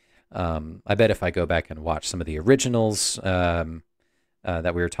imagining. I bet if I go back and watch some of the originals that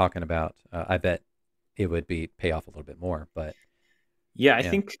we were talking about, I bet it would pay off a little bit more. But yeah,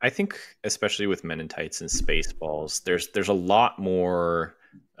 I think especially with Men in Tights and Spaceballs, there's a lot more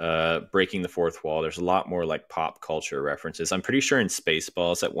breaking the fourth wall. There's a lot more like pop culture references. I'm pretty sure in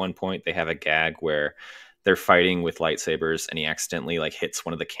Spaceballs at one point they have a gag where they're fighting with lightsabers and he accidentally like hits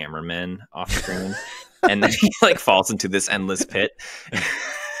one of the cameramen off screen and then he like falls into this endless pit.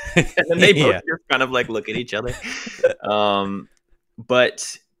 And then they both just kind of like look at each other.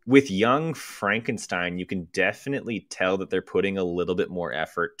 But with Young Frankenstein, you can definitely tell that they're putting a little bit more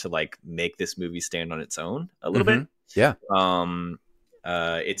effort to like make this movie stand on its own a little bit. Yeah.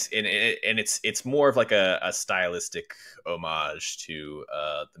 It's more of like a stylistic homage to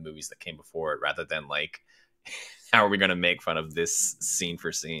the movies that came before it, rather than like, how are we going to make fun of this scene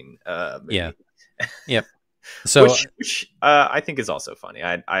for scene movie? Yeah. Yep. So which I think is also funny.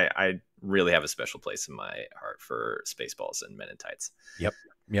 I really have a special place in my heart for Spaceballs and Men in Tights. Yep.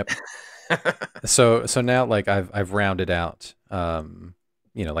 So now like I've rounded out,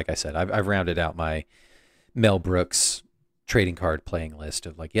 you know, like I said, I've rounded out my Mel Brooks trading card playing list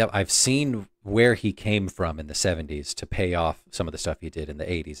of like, I've seen where he came from in the 70s to pay off some of the stuff he did in the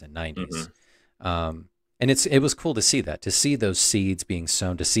 80s and 90s. Mm-hmm. And it was cool to see that, to see those seeds being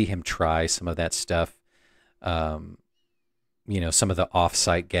sown, to see him try some of that stuff. some of the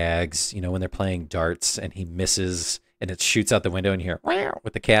off-site gags, when they're playing darts and he misses and it shoots out the window and you hear "Wow"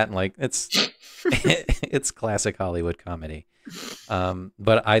 with the cat, and like it's it's classic Hollywood comedy.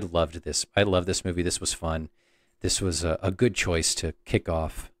 But I loved this. I love this movie. This was fun. This was a good choice to kick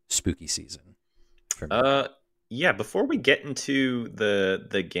off spooky season for me. Yeah, before we get into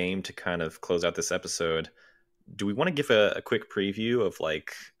the game to kind of close out this episode, do we want to give a quick preview of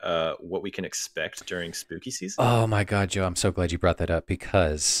like what we can expect during spooky season? Oh my God, Joe, I'm so glad you brought that up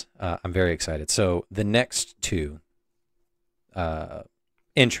because I'm very excited. So the next two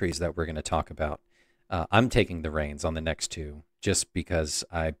entries that we're going to talk about, I'm taking the reins on the next two just because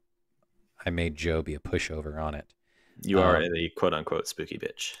I made Joe be a pushover on it. You are a quote unquote spooky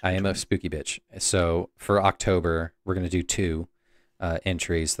bitch. I am a spooky bitch. So for October, we're going to do two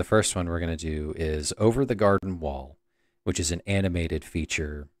entries. The first one we're going to do is Over the Garden Wall, which is an animated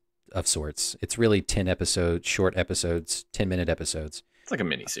feature of sorts. It's really 10 episodes, short episodes, 10-minute episodes. It's like a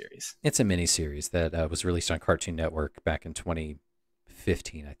mini series. It's a mini series that was released on Cartoon Network back in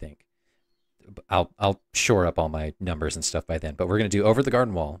 2015, I think. I'll shore up all my numbers and stuff by then. But we're going to do Over the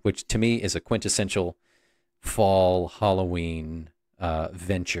Garden Wall, which to me is a quintessential fall Halloween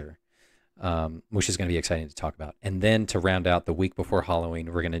venture, which is going to be exciting to talk about. And then to round out the week before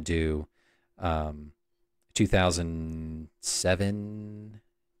Halloween, we're going to do 2007,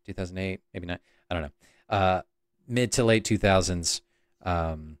 2008, maybe not. I don't know. Mid to late 2000s,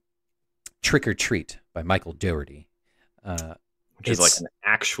 Trick or Treat by Michael Dougherty. Which is like an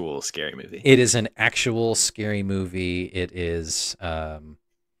actual scary movie. It is an actual scary movie. It is,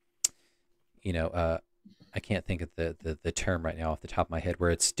 I can't think of the term right now off the top of my head,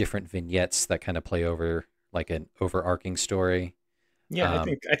 where it's different vignettes that kind of play over like an overarching story. Yeah,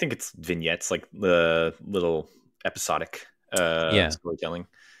 I think it's vignettes, like the little episodic storytelling.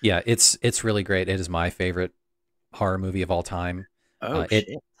 Yeah, it's really great. It is my favorite horror movie of all time.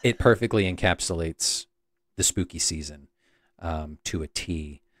 It perfectly encapsulates the spooky season to a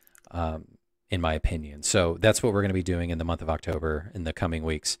T, in my opinion. So that's what we're going to be doing in the month of October in the coming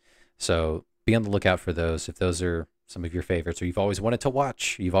weeks. So be on the lookout for those. If those are some of your favorites or you've always wanted to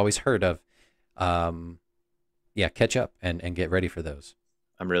watch, you've always heard of, catch up and get ready for those.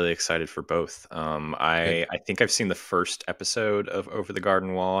 I'm really excited for both. I think I've seen the first episode of Over the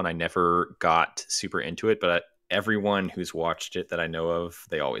Garden Wall, and I never got super into it, but everyone who's watched it that I know of,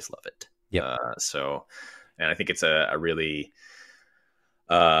 they always love it. Yeah. And I think it's a really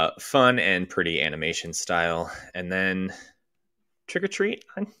fun and pretty animation style. And then Trick or Treat,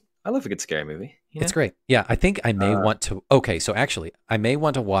 I love a good scary movie. It's great. Yeah, I think I may want to. Okay, so actually, I may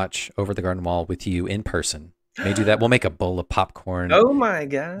want to watch Over the Garden Wall with you in person. May do that. We'll make a bowl of popcorn. Oh my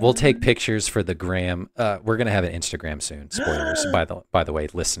God! We'll take pictures for the gram. We're gonna have an Instagram soon. Spoilers, by the way,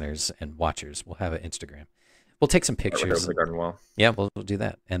 listeners and watchers. We'll have an Instagram. We'll take some pictures. Over the Garden Wall. Yeah, we'll do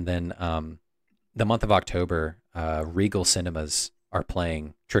that. And then the month of October, Regal Cinemas are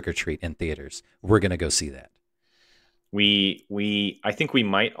playing Trick or Treat in theaters. We're gonna go see that. I think we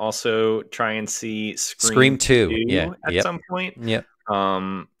might also try and see Scream 2 at some point. Yep.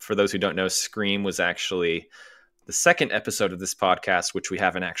 For those who don't know, Scream was actually the second episode of this podcast, which we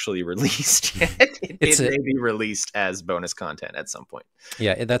haven't actually released yet. It may be released as bonus content at some point.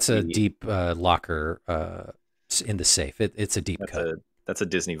 Yeah, that's a deep locker in the safe. It's a deep cut. That's a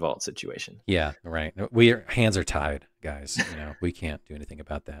Disney Vault situation. Yeah, right. Hands are tied, guys. We can't do anything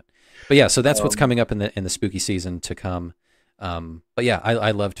about that. But yeah, so that's what's coming up in the spooky season to come. But yeah,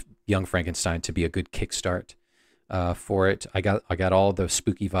 I loved Young Frankenstein to be a good kickstart for it. I got all the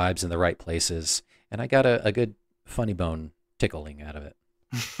spooky vibes in the right places, and I got a good funny bone tickling out of it.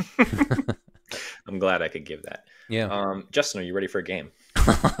 I'm glad I could give that. Yeah. Justin, are you ready for a game?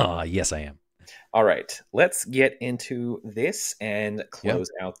 Yes, I am. All right, let's get into this and close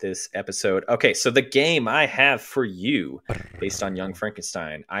out this episode. Okay, so the game I have for you, based on Young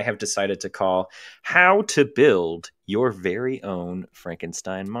Frankenstein, I have decided to call How to Build Your Very Own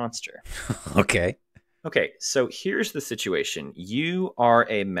Frankenstein Monster. Okay, so here's the situation. You are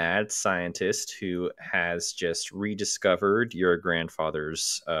a mad scientist who has just rediscovered your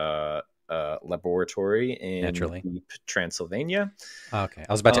grandfather's laboratory in deep Transylvania. Okay,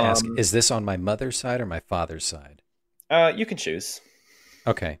 I was about to ask, is this on my mother's side or my father's side? You can choose.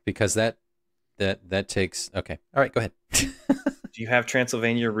 Okay, because that takes. Okay, all right, go ahead. Do you have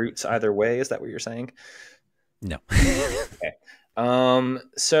Transylvania roots either way? Is that what you're saying? No. Okay.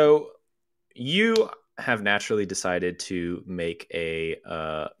 So you have naturally decided to make a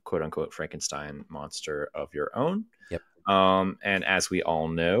quote unquote Frankenstein monster of your own. Yep. And as we all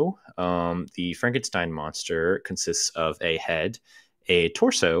know, the Frankenstein monster consists of a head, a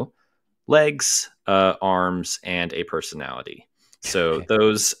torso, legs, arms, and a personality. So Okay.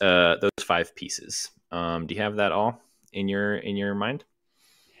 those 5 pieces. Do you have that all in your mind?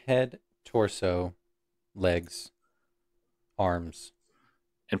 Head, torso, legs, arms,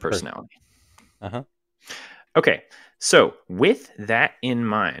 And personality. Uh-huh. Okay, so with that in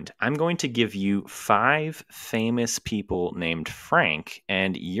mind, I'm going to give you 5 famous people named Frank,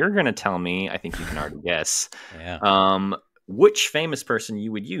 and you're going to tell me, I think you can already guess, Yeah. which famous person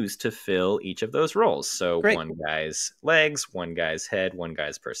you would use to fill each of those roles. So Great. one guy's legs, one guy's head, one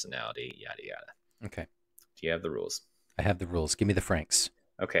guy's personality, yada, yada. Okay. Do you have the rules? I have the rules. Give me the Franks.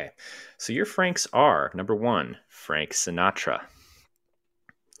 Okay, so your Franks are, number 1, Frank Sinatra.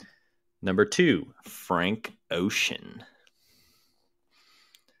 Number 2, Frank Ocean.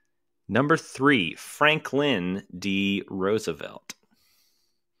 Number 3, Franklin D. Roosevelt.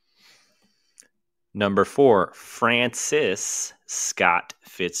 Number 4, Francis Scott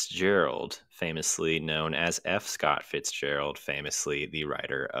Fitzgerald, famously known as F. Scott Fitzgerald, famously the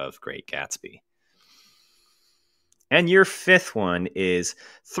writer of Great Gatsby. And your 5th one is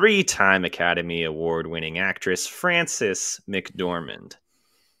 3-time Academy Award-winning actress Frances McDormand.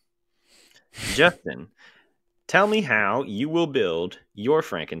 Justin, tell me how you will build your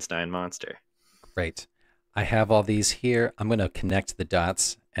Frankenstein monster. Great. I have all these here. I'm going to connect the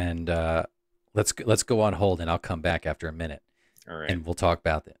dots, and let's go on hold, and I'll come back after a minute, All right. and we'll talk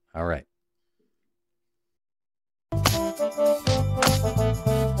about it. All right.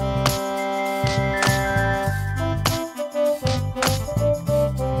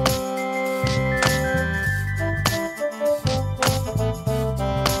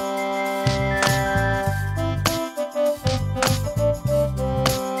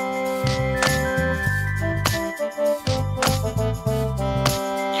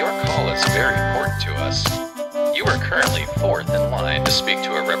 Your call is very important to us. You are currently 4th in line to speak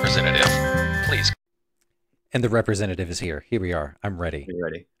to a representative. Please. And the representative is here. Here we are. I'm ready. Are you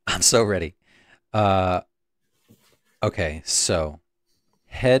ready? I'm so ready. Okay, so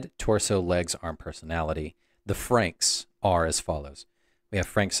head, torso, legs, arm, personality. The Franks are as follows. We have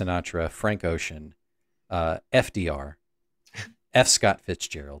Frank Sinatra, Frank Ocean, FDR, F. Scott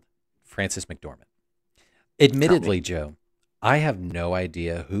Fitzgerald, Frances McDormand. Admittedly, Joe, I have no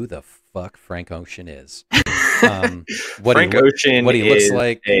idea who the fuck Frank Ocean is. Frank Ocean what he looks is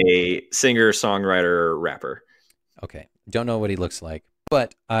like. a singer, songwriter, rapper. Okay, don't know what he looks like,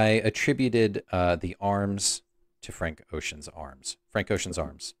 but I attributed the arms to Frank Ocean's arms. Frank Ocean's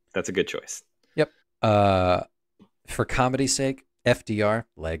arms. That's a good choice. Yep. For comedy's sake, FDR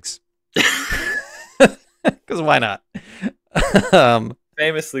legs. Because why not?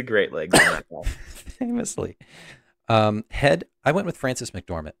 Famously great legs. On that ball. Famously. Head, I went with Frances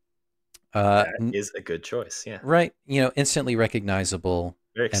McDormand. That is a good choice. Yeah. Right. Instantly recognizable.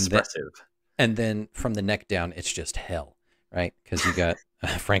 Very expressive. And then from the neck down, it's just hell, right? Because you got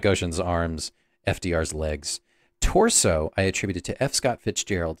Frank Ocean's arms, FDR's legs. Torso, I attributed to F. Scott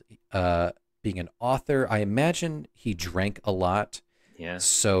Fitzgerald being an author. I imagine he drank a lot. Yeah.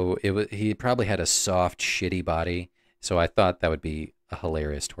 So he probably had a soft, shitty body. So I thought that would be a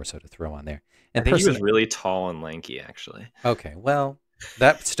hilarious torso to throw on there. And I think he was really tall and lanky, actually. Okay, well,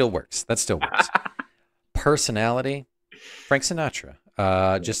 that still works. That still works. Personality, Frank Sinatra.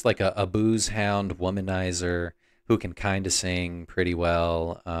 Just like a booze hound womanizer who can kind of sing pretty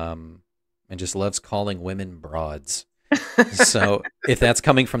well and just loves calling women broads. So if that's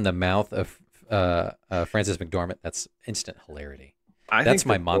coming from the mouth of Frances McDormand, that's instant hilarity. That's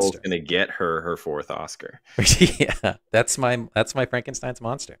my monster. Going to get her 4th Oscar. Yeah, that's my Frankenstein's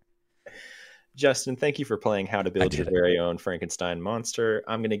monster. Justin, thank you for playing How to Build Your Very Own Frankenstein Monster.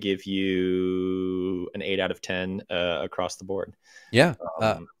 I'm going to give you an 8 out of 10 across the board. Yeah,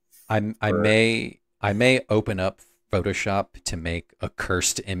 I may open up Photoshop to make a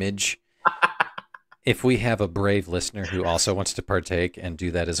cursed image. If we have a brave listener who also wants to partake and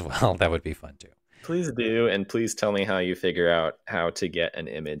do that as well, that would be fun too. Please do, and please tell me how you figure out how to get an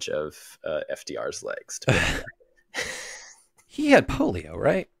image of FDR's legs. He had polio,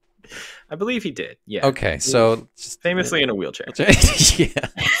 right? I believe he did. Yeah. Okay, so famously in a wheelchair. Yeah.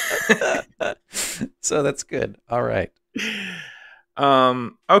 So that's good. All right.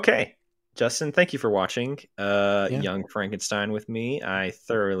 Okay. Justin, thank you for watching Young Frankenstein with me. I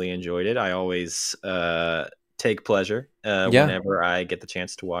thoroughly enjoyed it. I always take pleasure whenever I get the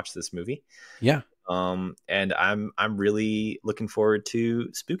chance to watch this movie. Yeah. And I'm really looking forward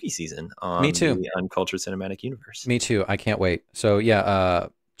to spooky season on Me too. the Uncultured Cinematic Universe. Me too. I can't wait. So yeah,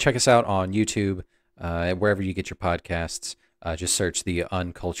 check us out on YouTube, wherever you get your podcasts. Just search the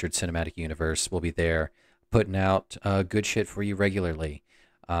Uncultured Cinematic Universe. We'll be there putting out good shit for you regularly.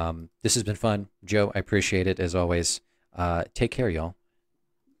 This has been fun. Joe, I appreciate it as always. Take care, y'all.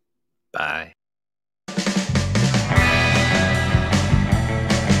 Bye.